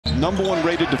#1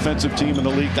 rated defensive team in the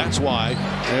league. That's why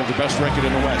they have the best record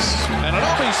in the West. And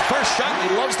Anunoby's first shot,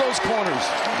 he loves those corners.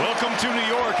 Welcome to New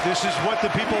York. This is what the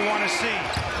people want to see.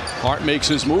 Hart makes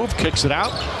his move, kicks it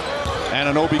out.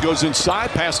 Anunoby goes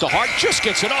inside, pass to Hart, just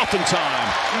gets it off in time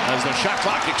as the shot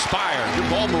clock expires. Good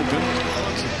ball movement.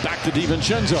 Back to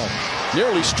DiVincenzo.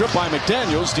 Nearly stripped by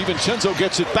McDaniels. DiVincenzo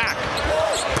gets it back.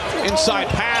 Inside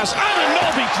pass.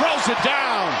 Anunoby throws it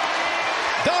down.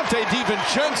 Dante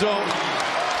DiVincenzo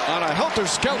on a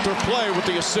helter-skelter play with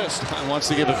the assist. Wants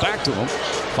to give it back to him.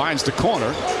 Finds the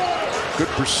corner. Good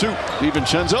pursuit.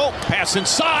 DiVincenzo. Pass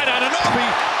inside. Anunoby.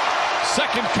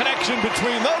 Second connection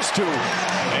between those two.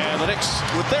 And the Knicks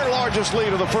with their largest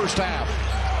lead of the first half.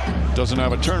 Doesn't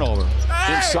have a turnover.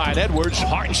 Inside Edwards.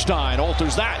 Hartenstein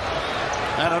alters that.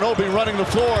 Anunoby running the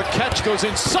floor. Catch goes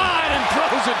inside and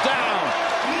throws it down.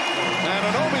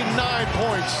 Anunoby 9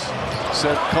 points.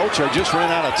 Said, "Coach, I just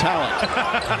ran out of talent."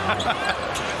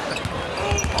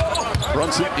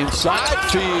 Brunson inside,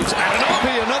 feeds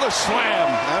Anunoby, another slam.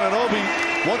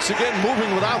 Anunoby once again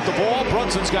moving without the ball.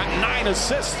 Brunson's got 9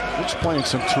 assists. He's playing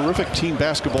some terrific team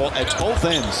basketball at both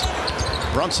ends.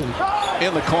 Brunson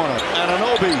in the corner.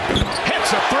 Anunoby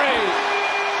hits a 3.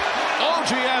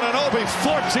 OG Anunoby,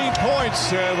 14 points.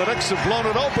 The Knicks have blown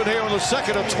it open here in the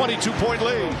second, a 22-point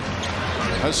lead.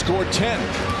 Has scored 10.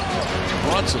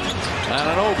 Brunson,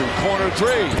 Anunoby, corner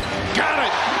 3. Got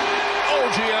it!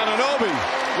 OG Anunoby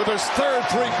with his third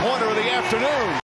three-pointer of the afternoon.